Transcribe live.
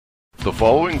The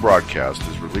following broadcast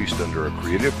is released under a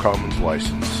Creative Commons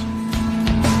license.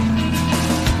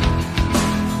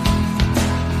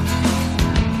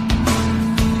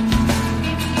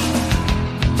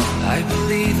 I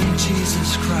believe in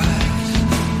Jesus Christ,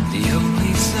 the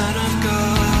only Son of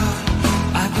God.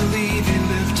 I believe He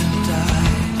lived and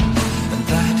died, and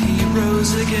that He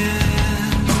rose again.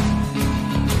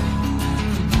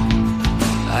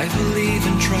 I believe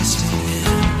and trust in Him.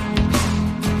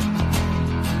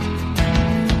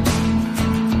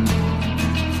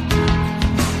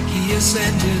 He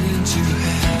ascended into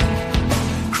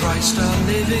heaven. Christ, our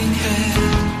living head,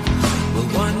 will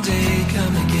one day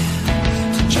come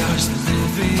again to judge the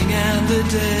living and the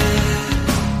dead.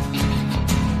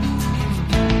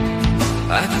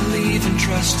 I believe and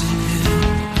trust in Him.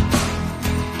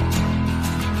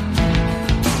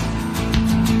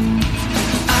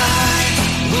 I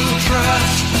will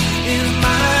trust in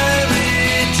my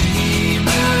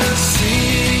Redeemer,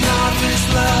 sing of His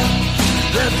love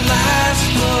that lasts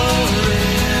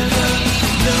forever,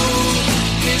 know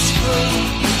His full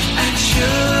and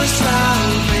sure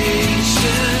salvation.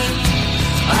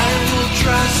 I will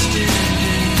trust in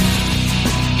Him.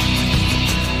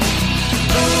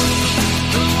 Oh,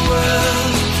 the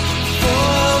world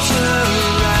falls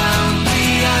around me,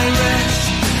 I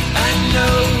rest and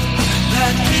know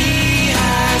that He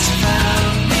has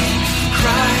found me.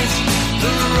 Christ,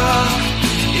 the rock,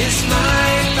 is my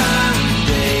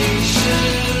foundation.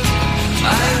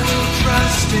 I will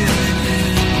trust in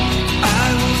Him.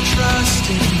 I will trust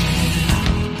in Him.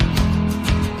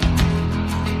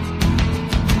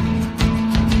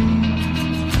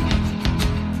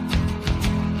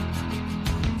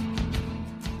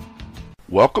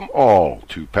 Welcome all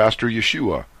to Pastor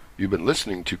Yeshua. You've been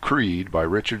listening to Creed by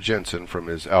Richard Jensen from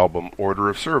his album Order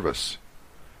of Service.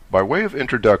 By way of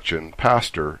introduction,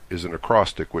 Pastor is an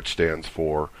acrostic which stands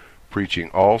for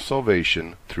Preaching All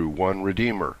Salvation Through One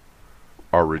Redeemer.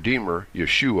 Our Redeemer,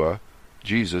 Yeshua,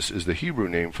 Jesus, is the Hebrew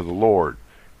name for the Lord.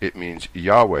 It means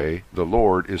Yahweh, the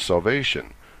Lord, is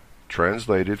salvation.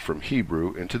 Translated from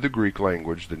Hebrew into the Greek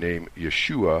language, the name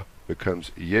Yeshua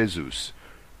becomes Jesus.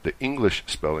 The English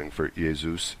spelling for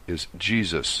Jesus is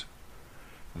Jesus.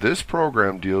 This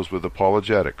program deals with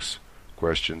apologetics,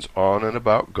 questions on and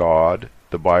about God,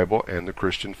 the Bible, and the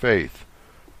Christian faith.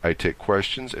 I take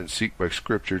questions and seek by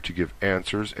Scripture to give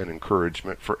answers and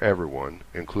encouragement for everyone,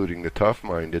 including the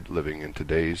tough-minded living in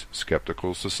today's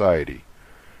skeptical society.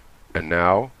 And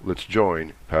now, let's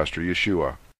join Pastor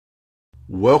Yeshua.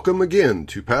 Welcome again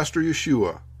to Pastor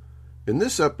Yeshua. In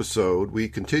this episode, we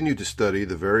continue to study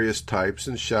the various types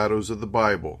and shadows of the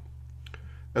Bible.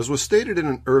 As was stated in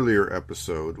an earlier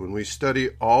episode, when we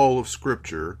study all of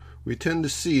Scripture, we tend to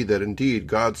see that indeed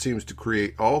God seems to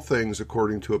create all things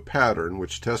according to a pattern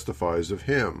which testifies of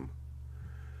Him.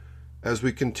 As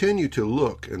we continue to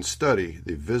look and study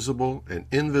the visible and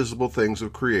invisible things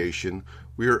of creation,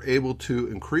 we are able to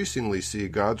increasingly see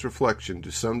God's reflection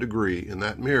to some degree in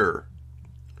that mirror.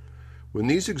 When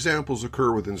these examples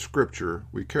occur within Scripture,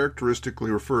 we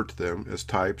characteristically refer to them as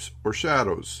types or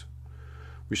shadows.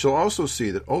 We shall also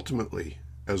see that ultimately,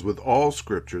 as with all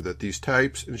Scripture, that these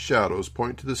types and shadows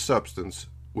point to the substance,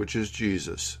 which is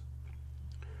Jesus.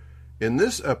 In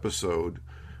this episode,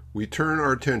 we turn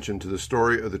our attention to the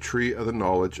story of the tree of the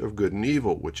knowledge of good and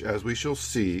evil, which, as we shall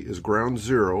see, is ground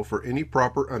zero for any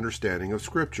proper understanding of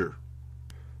Scripture.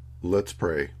 Let's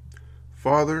pray.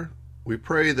 Father, we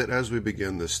pray that as we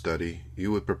begin this study,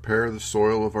 you would prepare the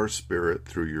soil of our spirit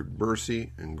through your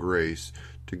mercy and grace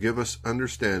to give us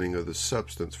understanding of the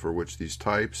substance for which these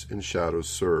types and shadows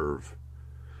serve.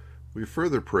 We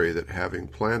further pray that having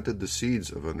planted the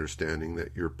seeds of understanding,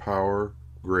 that your power,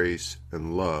 grace,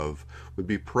 and love would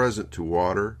be present to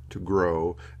water, to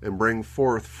grow, and bring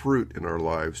forth fruit in our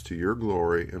lives to your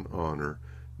glory and honor,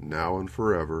 now and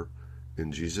forever.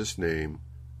 In Jesus' name,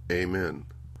 amen.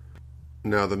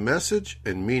 Now the message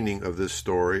and meaning of this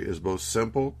story is both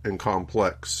simple and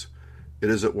complex.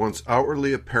 It is at once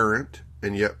outwardly apparent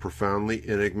and yet profoundly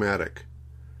enigmatic.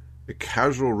 A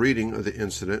casual reading of the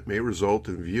incident may result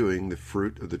in viewing the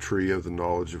fruit of the tree of the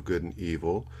knowledge of good and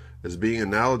evil as being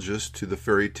analogous to the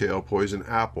fairy tale poison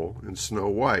apple in Snow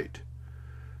White.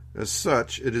 As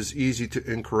such, it is easy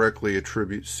to incorrectly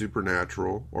attribute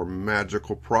supernatural or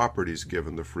magical properties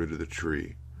given the fruit of the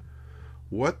tree.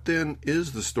 What then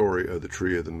is the story of the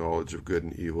tree of the knowledge of good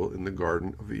and evil in the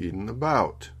Garden of Eden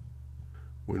about?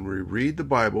 When we read the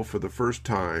Bible for the first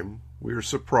time, we are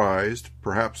surprised,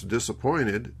 perhaps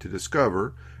disappointed, to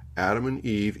discover Adam and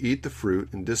Eve eat the fruit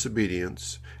in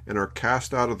disobedience and are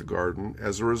cast out of the garden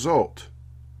as a result.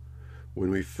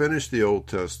 When we finish the Old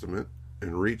Testament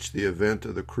and reach the event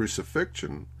of the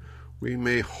crucifixion, we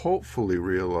may hopefully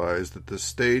realize that the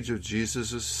stage of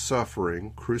Jesus'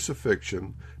 suffering,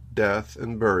 crucifixion, death,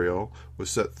 and burial was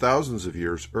set thousands of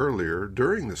years earlier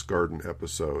during this garden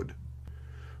episode.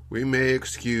 We may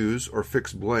excuse or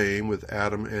fix blame with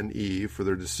Adam and Eve for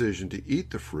their decision to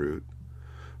eat the fruit,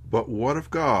 but what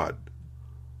of God?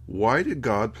 Why did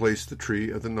God place the tree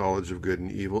of the knowledge of good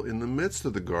and evil in the midst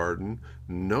of the garden,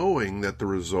 knowing that the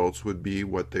results would be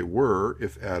what they were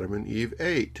if Adam and Eve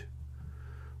ate?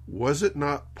 Was it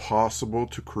not possible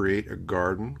to create a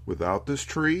garden without this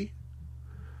tree?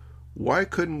 Why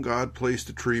couldn't God place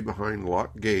the tree behind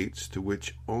locked gates to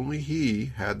which only He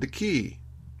had the key?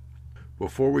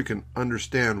 Before we can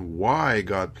understand why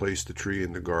God placed the tree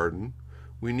in the garden,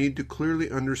 we need to clearly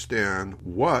understand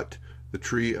what the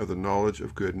tree of the knowledge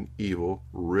of good and evil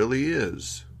really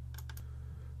is.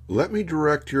 Let me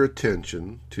direct your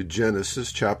attention to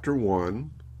Genesis chapter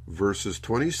 1, verses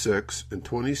 26 and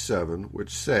 27, which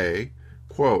say,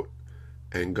 quote,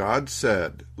 "And God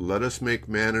said, Let us make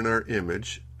man in our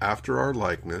image, after our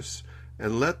likeness,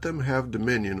 and let them have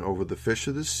dominion over the fish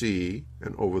of the sea,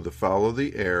 and over the fowl of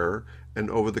the air, and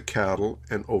over the cattle,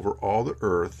 and over all the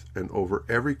earth, and over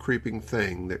every creeping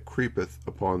thing that creepeth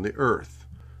upon the earth.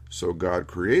 So God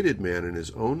created man in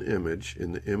his own image,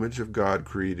 in the image of God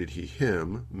created he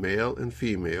him, male and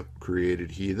female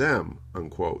created he them."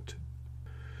 Unquote.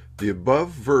 The above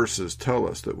verses tell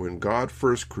us that when God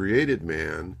first created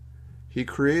man, He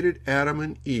created Adam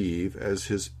and Eve as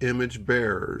His image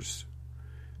bearers.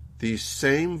 These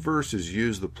same verses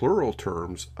use the plural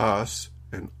terms us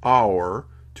and our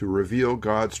to reveal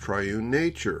God's triune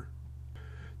nature.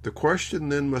 The question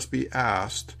then must be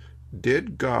asked,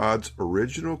 did God's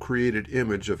original created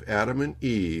image of Adam and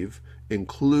Eve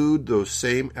include those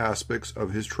same aspects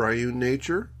of His triune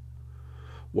nature?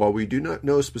 While we do not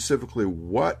know specifically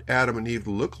what Adam and Eve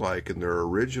looked like in their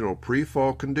original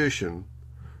pre-fall condition,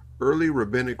 early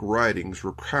rabbinic writings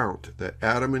recount that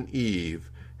Adam and Eve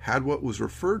had what was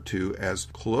referred to as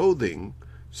clothing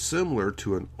similar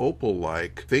to an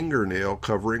opal-like fingernail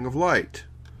covering of light.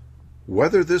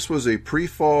 Whether this was a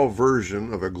pre-fall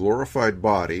version of a glorified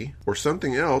body or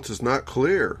something else is not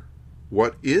clear.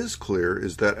 What is clear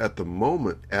is that at the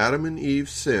moment Adam and Eve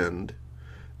sinned,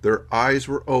 their eyes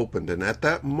were opened, and at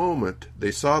that moment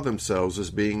they saw themselves as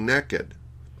being naked.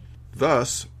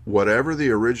 Thus, whatever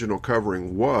the original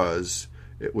covering was,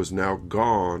 it was now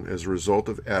gone as a result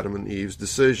of Adam and Eve's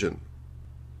decision.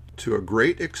 To a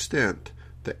great extent,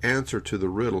 the answer to the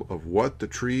riddle of what the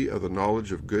tree of the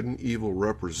knowledge of good and evil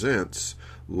represents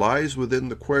lies within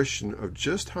the question of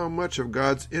just how much of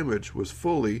God's image was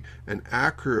fully and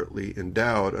accurately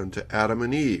endowed unto Adam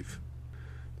and Eve.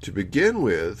 To begin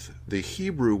with, the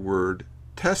Hebrew word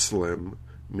teslim,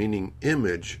 meaning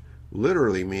image,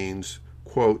 literally means,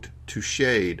 quote, to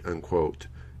shade, unquote,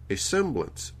 a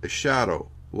semblance, a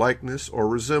shadow, likeness, or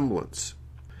resemblance.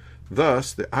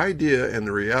 Thus, the idea and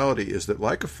the reality is that,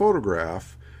 like a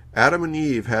photograph, Adam and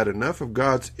Eve had enough of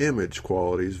God's image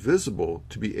qualities visible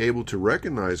to be able to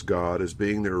recognize God as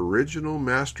being their original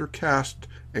master cast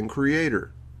and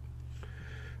creator.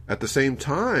 At the same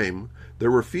time, there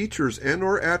were features and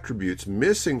or attributes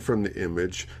missing from the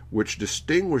image which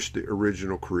distinguished the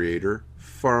original creator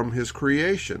from his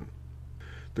creation.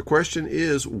 The question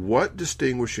is, what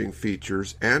distinguishing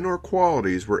features and or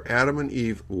qualities were Adam and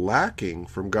Eve lacking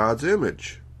from God's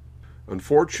image?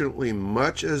 Unfortunately,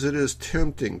 much as it is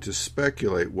tempting to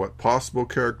speculate what possible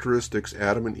characteristics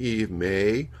Adam and Eve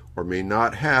may or may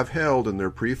not have held in their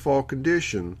pre-fall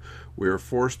condition, we are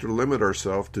forced to limit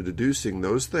ourselves to deducing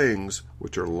those things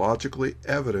which are logically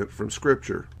evident from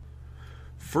Scripture.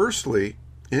 Firstly,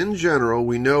 in general,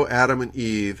 we know Adam and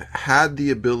Eve had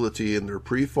the ability in their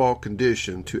pre-fall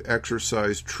condition to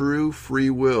exercise true free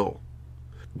will.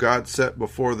 God set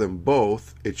before them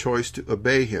both a choice to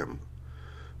obey Him.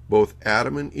 Both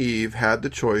Adam and Eve had the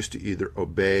choice to either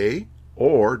obey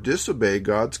or disobey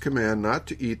God's command not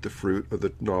to eat the fruit of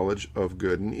the knowledge of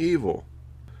good and evil.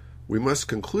 We must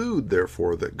conclude,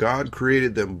 therefore, that God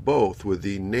created them both with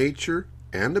the nature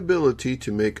and ability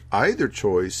to make either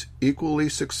choice equally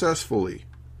successfully.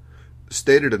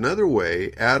 Stated another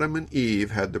way, Adam and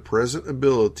Eve had the present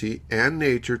ability and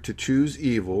nature to choose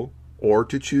evil or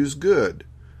to choose good.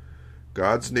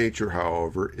 God's nature,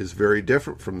 however, is very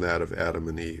different from that of Adam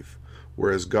and Eve.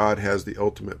 Whereas God has the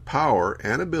ultimate power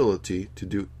and ability to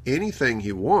do anything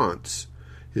He wants,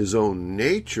 His own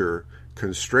nature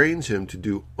constrains Him to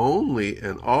do only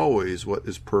and always what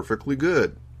is perfectly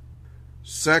good.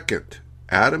 Second,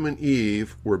 Adam and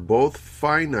Eve were both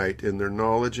finite in their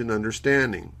knowledge and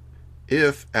understanding.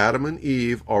 If Adam and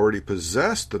Eve already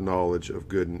possessed the knowledge of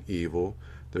good and evil,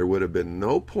 There would have been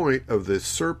no point of the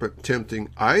serpent tempting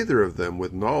either of them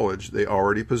with knowledge they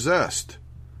already possessed.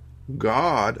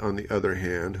 God, on the other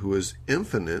hand, who is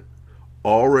infinite,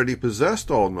 already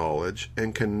possessed all knowledge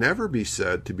and can never be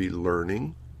said to be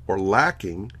learning or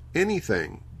lacking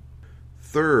anything.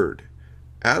 Third,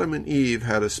 Adam and Eve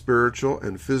had a spiritual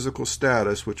and physical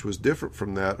status which was different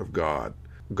from that of God.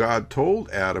 God told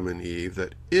Adam and Eve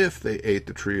that if they ate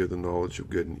the tree of the knowledge of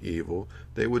good and evil,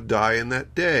 they would die in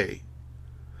that day.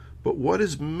 But what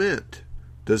is meant?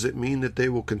 Does it mean that they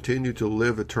will continue to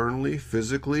live eternally,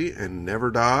 physically, and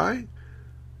never die?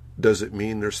 Does it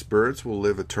mean their spirits will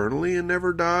live eternally and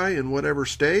never die in whatever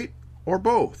state? Or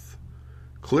both?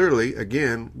 Clearly,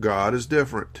 again, God is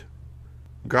different.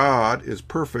 God is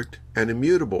perfect and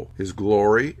immutable. His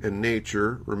glory and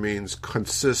nature remains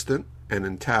consistent and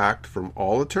intact from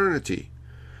all eternity.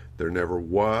 There never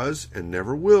was and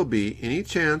never will be any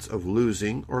chance of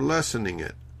losing or lessening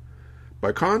it.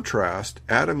 By contrast,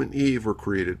 Adam and Eve were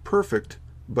created perfect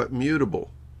but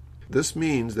mutable. This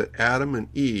means that Adam and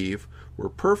Eve were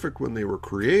perfect when they were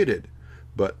created,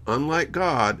 but unlike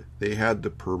God, they had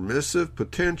the permissive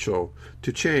potential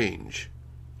to change.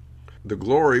 The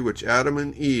glory which Adam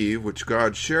and Eve, which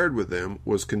God shared with them,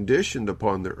 was conditioned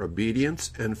upon their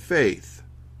obedience and faith.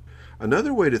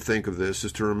 Another way to think of this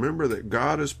is to remember that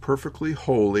God is perfectly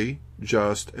holy,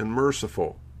 just, and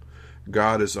merciful.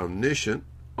 God is omniscient,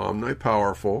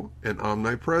 omnipowerful, and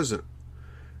omnipresent.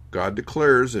 God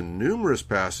declares in numerous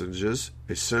passages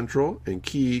a central and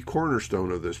key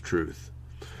cornerstone of this truth.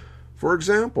 For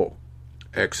example,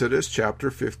 Exodus chapter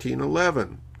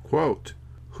 15:11, quote,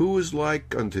 "Who is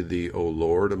like unto thee, O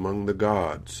Lord, among the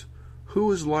gods?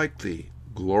 Who is like thee,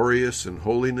 glorious in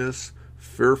holiness,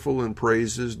 fearful in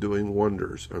praises, doing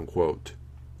wonders," unquote.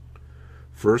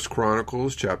 1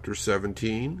 Chronicles chapter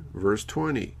 17, verse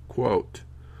 20, quote,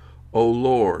 "O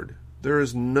Lord, there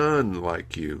is none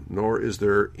like you, nor is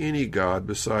there any God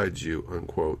besides you,"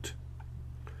 unquote.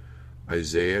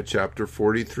 Isaiah chapter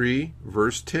 43,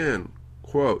 verse 10,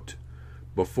 quote,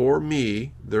 "Before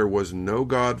me there was no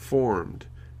God formed,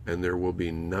 and there will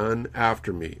be none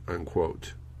after me,"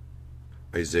 unquote.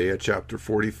 Isaiah chapter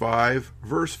 45,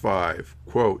 verse 5,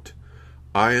 quote,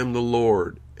 "I am the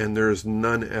Lord, and there is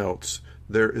none else.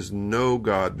 There is no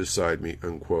God beside me,"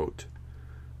 unquote.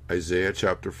 Isaiah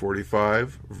chapter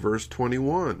 45, verse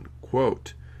 21,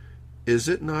 quote, "Is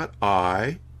it not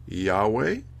I,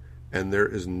 Yahweh, and there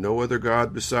is no other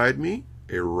God beside me,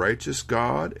 a righteous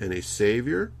God and a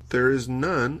Savior? There is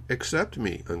none except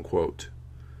me," unquote.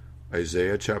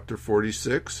 Isaiah chapter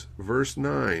 46, verse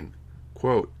 9,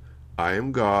 quote, "I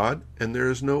am God, and there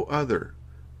is no other.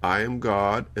 I am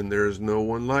God, and there is no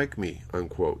one like me,"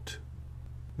 unquote.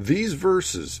 These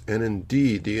verses, and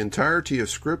indeed the entirety of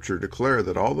Scripture, declare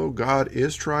that although God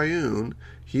is triune,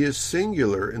 he is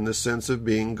singular in the sense of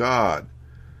being God.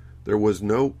 There was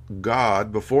no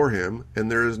God before him, and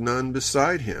there is none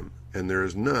beside him, and there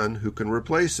is none who can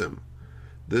replace him.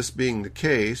 This being the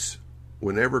case,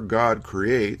 whenever God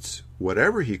creates,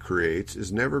 whatever he creates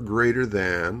is never greater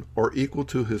than or equal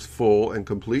to his full and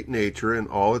complete nature in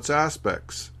all its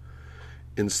aspects.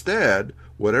 Instead,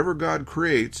 whatever God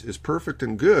creates is perfect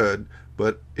and good,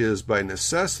 but is by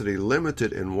necessity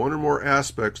limited in one or more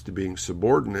aspects to being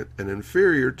subordinate and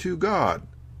inferior to God.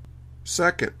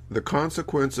 Second, the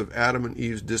consequence of Adam and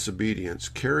Eve's disobedience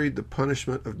carried the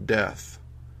punishment of death.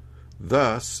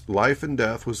 Thus, life and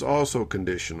death was also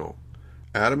conditional.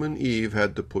 Adam and Eve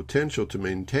had the potential to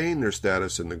maintain their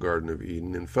status in the Garden of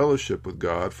Eden in fellowship with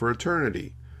God for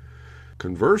eternity.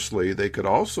 Conversely, they could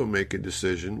also make a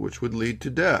decision which would lead to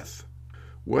death.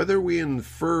 Whether we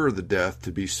infer the death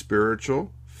to be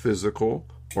spiritual, physical,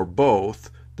 or both,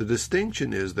 the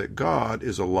distinction is that God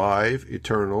is alive,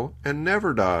 eternal, and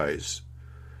never dies.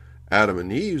 Adam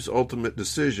and Eve's ultimate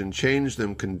decision changed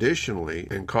them conditionally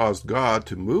and caused God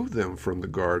to move them from the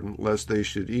garden lest they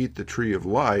should eat the tree of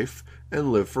life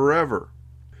and live forever.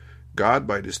 God,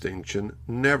 by distinction,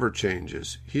 never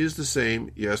changes. He is the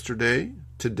same yesterday,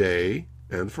 today,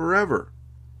 and forever.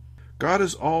 God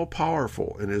is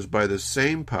all-powerful, and is by the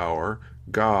same power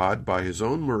God, by his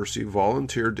own mercy,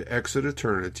 volunteered to exit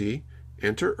eternity,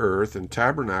 enter earth, and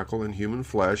tabernacle in human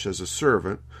flesh as a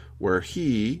servant, where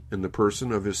he, in the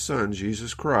person of his Son,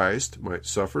 Jesus Christ, might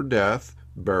suffer death,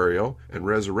 burial, and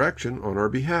resurrection on our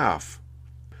behalf.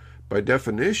 By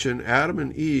definition, Adam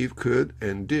and Eve could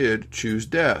and did choose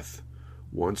death.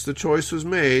 Once the choice was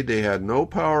made, they had no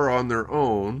power on their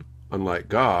own, unlike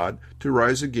God, to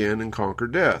rise again and conquer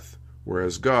death,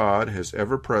 whereas God has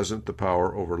ever present the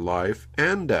power over life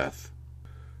and death.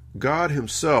 God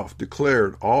himself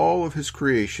declared all of his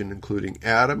creation, including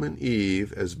Adam and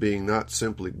Eve, as being not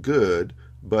simply good,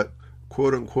 but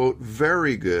quote-unquote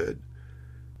very good.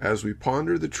 As we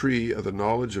ponder the tree of the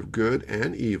knowledge of good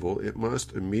and evil, it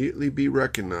must immediately be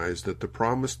recognized that the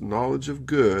promised knowledge of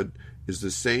good is the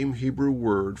same Hebrew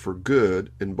word for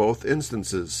good in both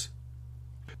instances.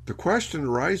 The question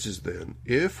arises then,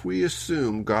 if we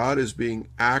assume God is being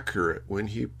accurate when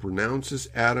he pronounces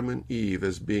Adam and Eve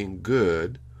as being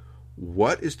good,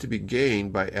 what is to be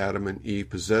gained by Adam and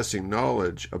Eve possessing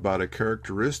knowledge about a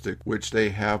characteristic which they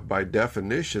have by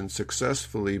definition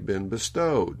successfully been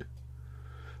bestowed?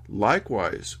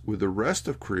 Likewise, with the rest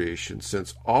of creation,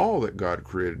 since all that God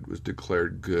created was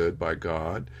declared good by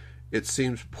God, it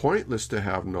seems pointless to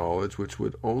have knowledge which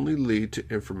would only lead to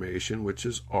information which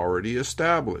is already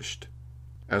established.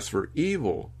 As for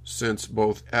evil, since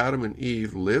both Adam and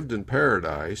Eve lived in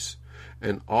paradise,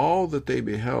 and all that they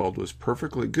beheld was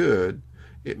perfectly good,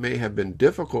 it may have been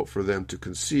difficult for them to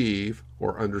conceive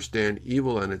or understand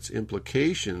evil and its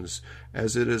implications,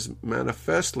 as it is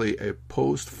manifestly a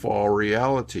post-fall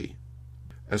reality.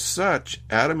 As such,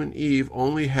 Adam and Eve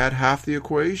only had half the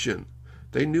equation.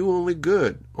 They knew only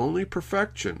good, only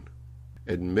perfection.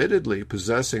 Admittedly,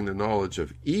 possessing the knowledge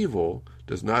of evil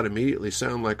does not immediately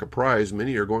sound like a prize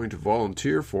many are going to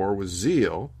volunteer for with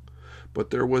zeal, but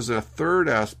there was a third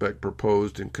aspect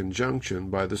proposed in conjunction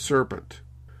by the serpent.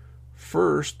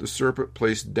 First, the serpent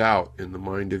placed doubt in the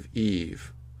mind of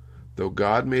Eve, though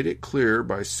God made it clear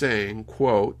by saying,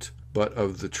 quote, "But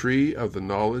of the tree of the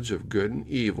knowledge of good and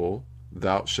evil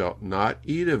thou shalt not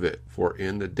eat of it, for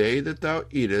in the day that thou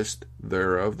eatest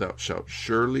thereof thou shalt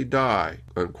surely die."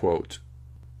 Unquote.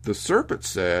 The serpent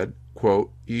said,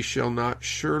 quote, "Ye shall not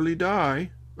surely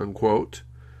die." Unquote.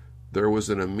 There was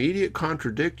an immediate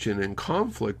contradiction and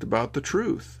conflict about the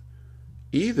truth.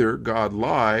 Either God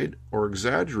lied or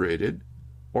exaggerated,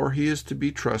 or he is to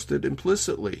be trusted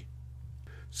implicitly.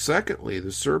 Secondly,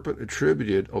 the serpent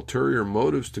attributed ulterior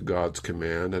motives to God's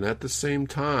command and at the same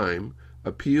time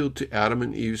appealed to Adam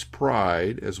and Eve's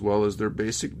pride as well as their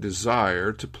basic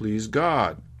desire to please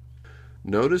God.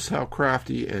 Notice how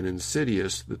crafty and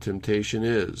insidious the temptation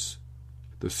is.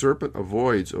 The serpent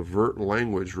avoids overt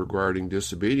language regarding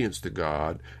disobedience to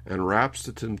God and wraps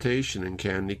the temptation in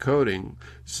candy coating,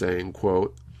 saying,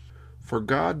 quote, "For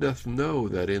God doth know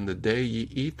that in the day ye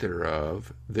eat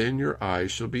thereof, then your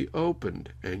eyes shall be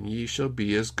opened, and ye shall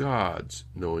be as gods,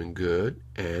 knowing good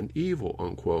and evil."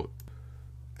 Unquote.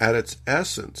 At its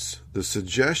essence, the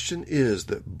suggestion is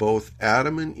that both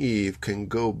Adam and Eve can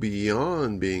go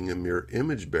beyond being a mere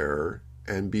image bearer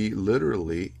and be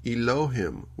literally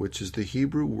Elohim, which is the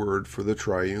Hebrew word for the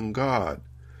triune God.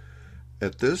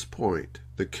 At this point,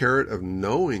 the carrot of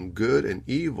knowing good and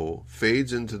evil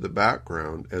fades into the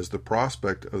background as the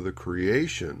prospect of the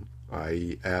creation,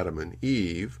 i.e. Adam and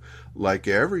Eve, like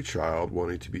every child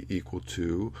wanting to be equal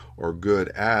to or good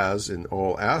as in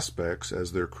all aspects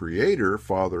as their creator,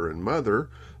 father and mother,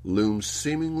 looms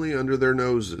seemingly under their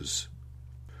noses.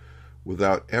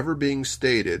 Without ever being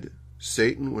stated,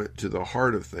 Satan went to the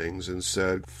heart of things and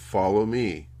said, "Follow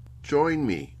me, join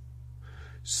me."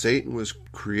 Satan was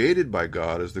created by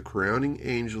God as the crowning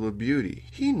angel of beauty.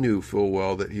 He knew full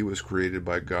well that he was created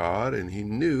by God, and he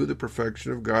knew the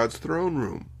perfection of God's throne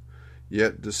room.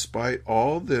 Yet despite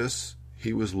all this,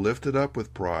 he was lifted up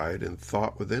with pride and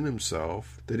thought within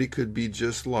himself that he could be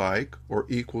just like or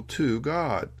equal to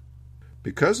God.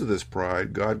 Because of this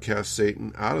pride, God cast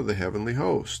Satan out of the heavenly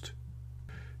host.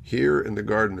 Here in the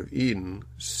Garden of Eden,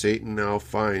 Satan now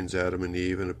finds Adam and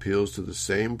Eve and appeals to the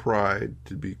same pride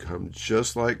to become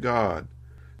just like God.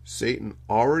 Satan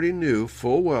already knew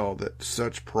full well that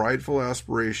such prideful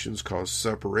aspirations cause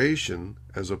separation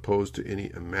as opposed to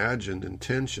any imagined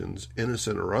intentions,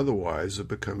 innocent or otherwise, of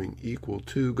becoming equal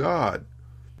to God.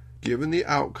 Given the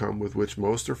outcome with which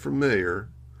most are familiar,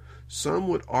 some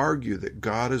would argue that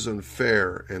God is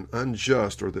unfair and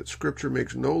unjust, or that Scripture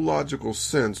makes no logical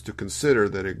sense to consider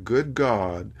that a good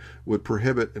God would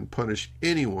prohibit and punish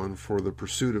anyone for the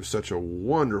pursuit of such a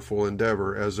wonderful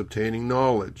endeavor as obtaining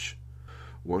knowledge.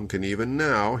 One can even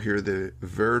now hear the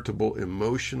veritable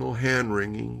emotional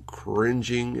hand-wringing,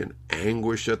 cringing, and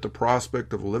anguish at the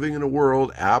prospect of living in a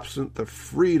world absent the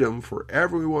freedom for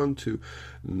everyone to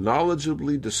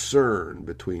knowledgeably discern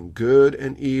between good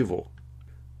and evil.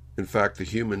 In fact, the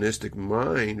humanistic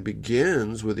mind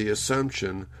begins with the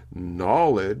assumption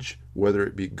knowledge, whether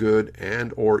it be good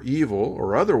and or evil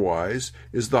or otherwise,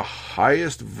 is the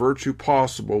highest virtue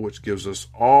possible, which gives us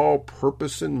all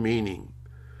purpose and meaning.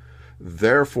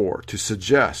 Therefore, to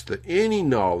suggest that any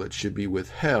knowledge should be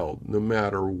withheld, no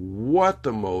matter what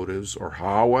the motives or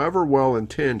however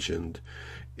well-intentioned,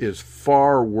 is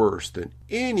far worse than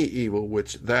any evil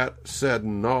which that said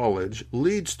knowledge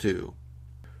leads to.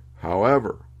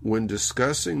 However, when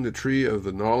discussing the tree of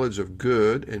the knowledge of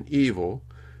good and evil,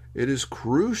 it is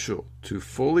crucial to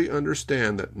fully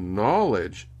understand that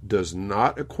knowledge does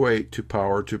not equate to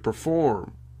power to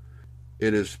perform.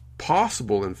 It is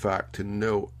possible, in fact, to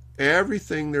know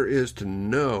everything there is to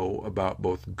know about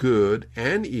both good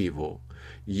and evil,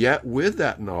 yet with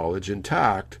that knowledge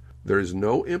intact, there is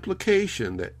no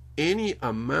implication that any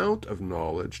amount of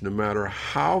knowledge, no matter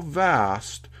how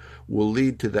vast, will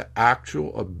lead to the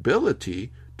actual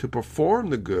ability to perform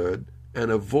the good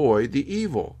and avoid the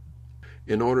evil.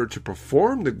 In order to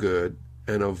perform the good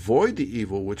and avoid the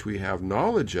evil which we have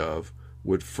knowledge of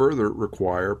would further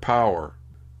require power.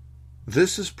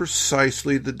 This is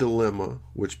precisely the dilemma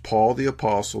which Paul the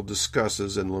Apostle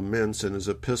discusses and laments in his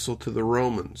epistle to the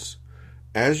Romans.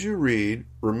 As you read,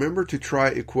 remember to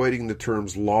try equating the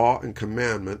terms law and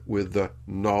commandment with the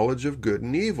knowledge of good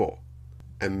and evil.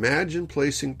 Imagine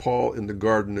placing Paul in the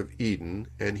Garden of Eden,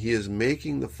 and he is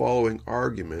making the following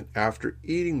argument after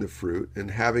eating the fruit and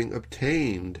having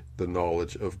obtained the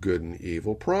knowledge of good and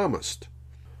evil promised.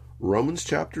 Romans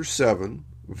chapter 7,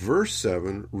 verse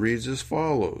 7 reads as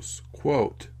follows,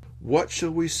 quote, "What shall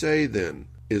we say then?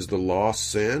 Is the law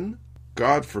sin?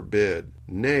 God forbid.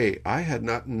 Nay, I had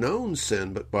not known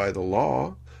sin but by the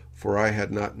law, for I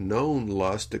had not known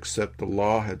lust except the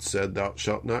law had said, Thou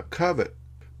shalt not covet.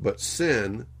 But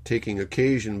sin, taking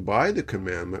occasion by the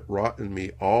commandment, wrought in me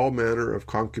all manner of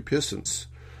concupiscence.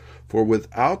 For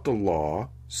without the law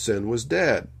sin was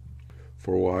dead.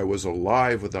 For I was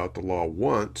alive without the law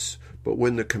once, but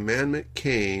when the commandment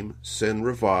came, sin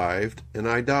revived, and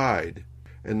I died.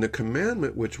 And the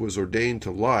commandment which was ordained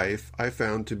to life I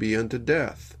found to be unto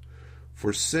death.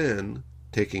 For sin,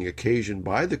 taking occasion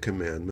by the commandment,